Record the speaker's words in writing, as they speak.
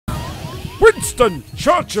Winston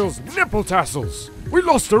Churchill's nipple tassels! We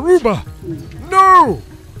lost Aruba! No!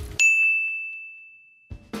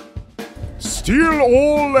 Steal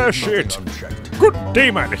all their shit! Good day,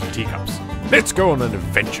 my little teacups. Let's go on an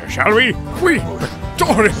adventure, shall we? Queen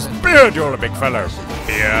Victoria's beard, you're a big fellow.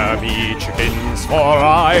 Hear me, chickens, for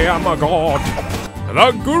I am a god.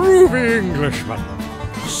 The groovy Englishman.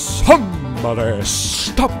 Somebody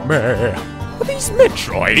stop me. Are these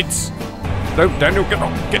Metroids? No, Daniel,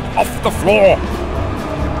 get off the floor.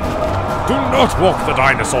 Do not walk the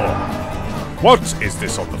dinosaur. What is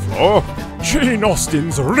this on the floor? Jane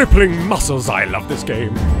Austen's rippling muscles. I love this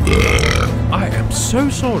game. I am so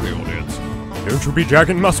sorry, audience. Don't you be Jack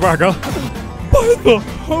and Muswagger. By the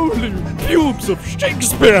holy pubes of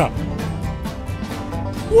Shakespeare!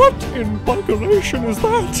 What in buggeration is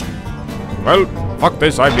that? Well, fuck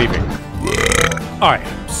this, I'm leaving. I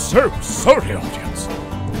am so sorry, audience.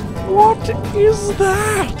 What is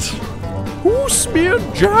that? Who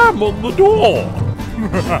smeared jam on the door?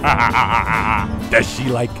 Does she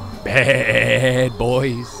like bad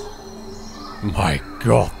boys? My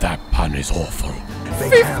god, that pun is awful.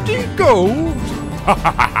 50 gold?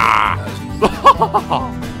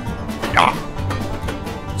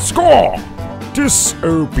 Score!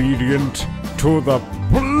 Disobedient to the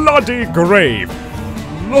bloody grave.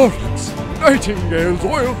 Lawrence Nightingale's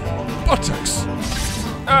oil buttocks.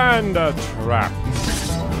 And a trap.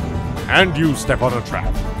 And you step on a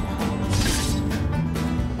trap.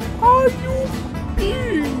 Are you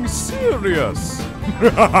being serious?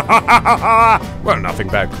 Well, nothing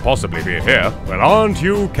bad could possibly be here. Well, aren't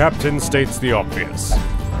you, Captain States the obvious?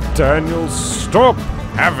 Daniel, stop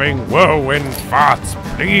having whirlwind farts,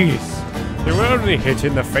 please. You were only hit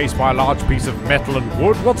in the face by a large piece of metal and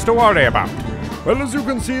wood. What's to worry about? Well, as you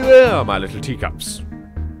can see there, my little teacups,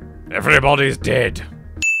 everybody's dead.